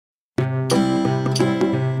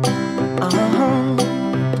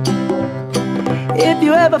If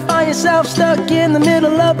you ever find yourself stuck in the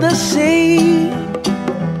middle of the sea,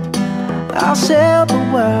 I'll sail the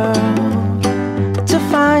world to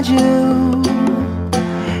find you.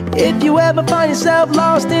 If you ever find yourself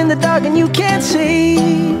lost in the dark and you can't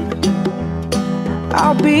see,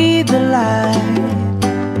 I'll be the light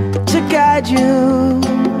to guide you.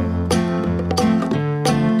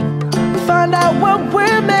 Find out what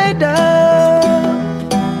we're made of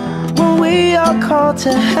when we are called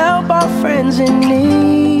to help our friends in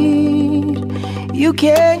need. You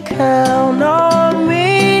can count on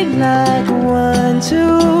me like 1,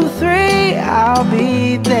 2, 3, I'll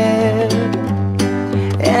be there.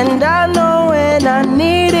 And I know when I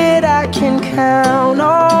need it, I can count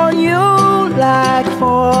on you like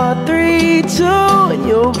 4, 3, 2, and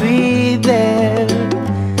you'll be there.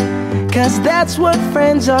 'Cause that's what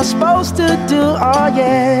friends are supposed to do, oh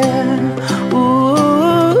yeah.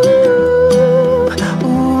 Ooh,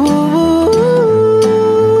 ooh,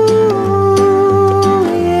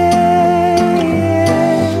 yeah.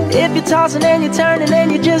 If you're tossing and you're turning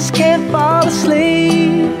and you just can't fall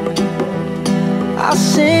asleep, I'll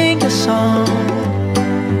sing a song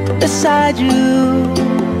beside you.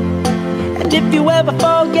 And if you ever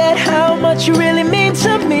forget how much you really mean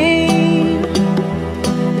to me,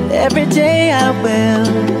 every day I will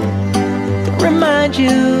remind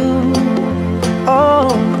you. Oh,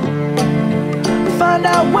 find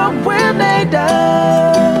out what we're made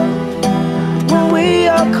of when we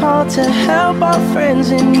are called to help our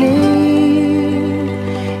friends in need.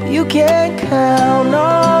 You can count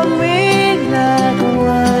on me like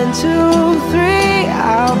 1, 2, 3,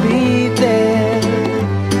 I'll be there.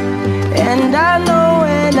 And I know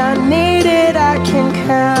when I need it, I can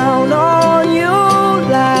count on you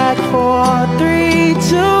like 4, 3,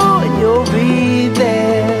 2, and you'll be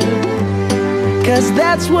there. 'Cause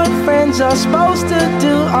that's what friends are supposed to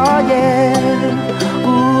do, oh yeah.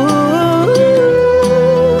 Ooh,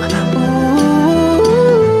 ooh,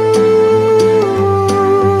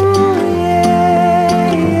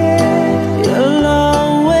 yeah, yeah. You'll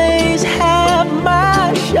always have my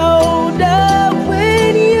shoulder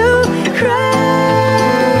when you cry.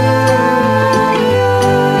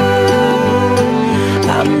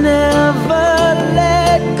 I'll never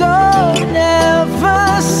let go, never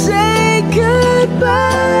say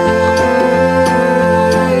goodbye.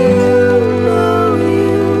 You know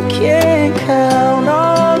you can count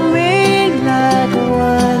on me like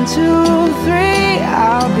 1, 2, 3,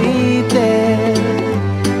 I'll be there.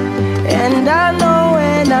 And I know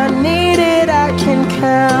when I need it, I can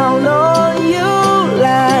count on you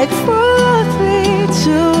like 4, 3,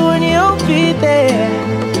 2, and you'll be there.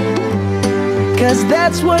 'Cause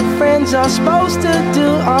that's what friends are supposed to do,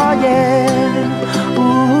 oh yeah.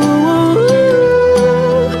 Ooh,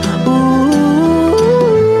 ooh,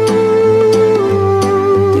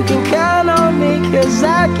 you can count on me 'cause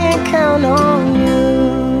I can count on you.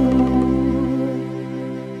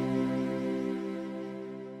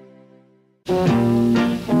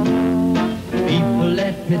 People,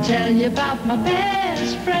 let me tell you about my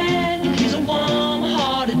best friend. He's a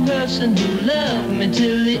warm-hearted person who loved me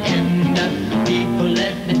till the end. People,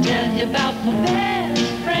 let me tell you about my best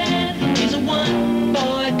friend. He's a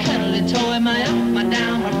one-boy, cuddly toy, my up, my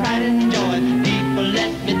down, my pride and joy. People,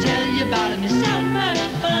 let me tell you about him. He's so much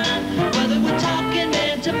fun, whether we're talking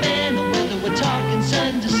man to man or whether we're talking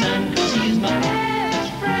sun to sun. 'Cause he's my best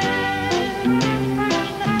friend.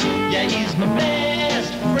 Yeah, he's my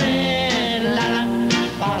best friend. La la,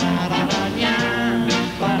 ba da da da ya,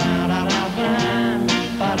 ba da da da ba,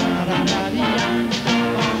 ba da da da ya,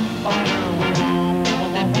 ba da da.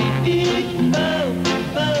 That beep beep, bo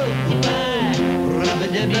bo bye, rubba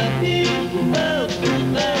dubba beep, bo bye,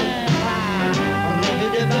 rubba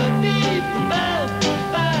dubba beep, bo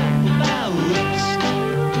bye, bye. Whoops.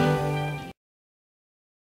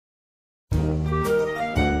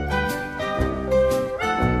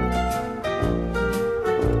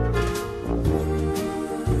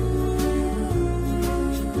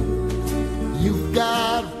 You've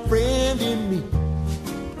got a friend in me.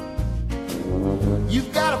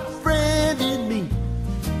 You've got a friend in me.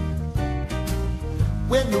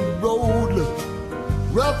 When the road looks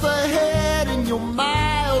rough ahead and you're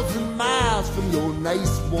miles and miles from your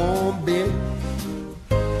nice warm bed,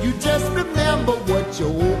 you just remember what your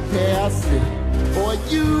old past said. Boy,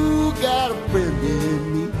 you got a friend in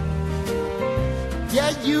me.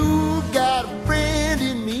 Yeah, you got a friend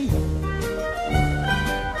in me.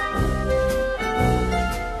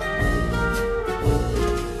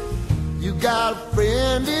 You got a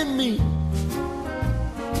friend in me.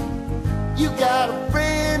 You got a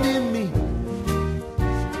friend in me.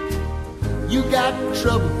 You got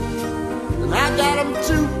trouble, and I got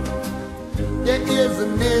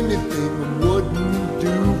isn't anything I wouldn't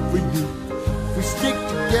do for you. We stick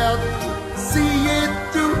together, see it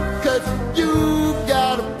through, 'cause you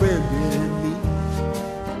got a friend in me.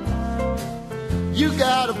 You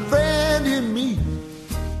got a friend in me.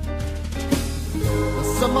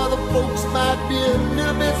 Some other folks might be a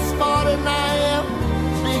little bit smarter than I am,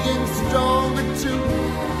 big and stronger too,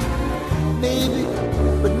 maybe,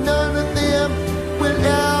 but none of them will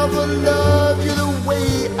ever love you the way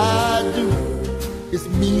I do. It's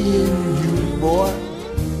me and you, boy,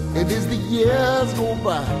 and as the years go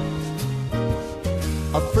by,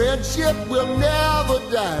 our friendship will never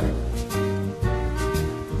die.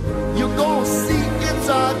 You're gonna see it's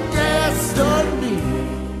our destiny.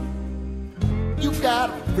 You got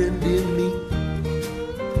a friend in me.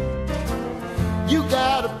 You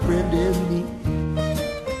got a friend in me.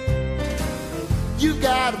 You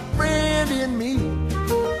got a friend in me.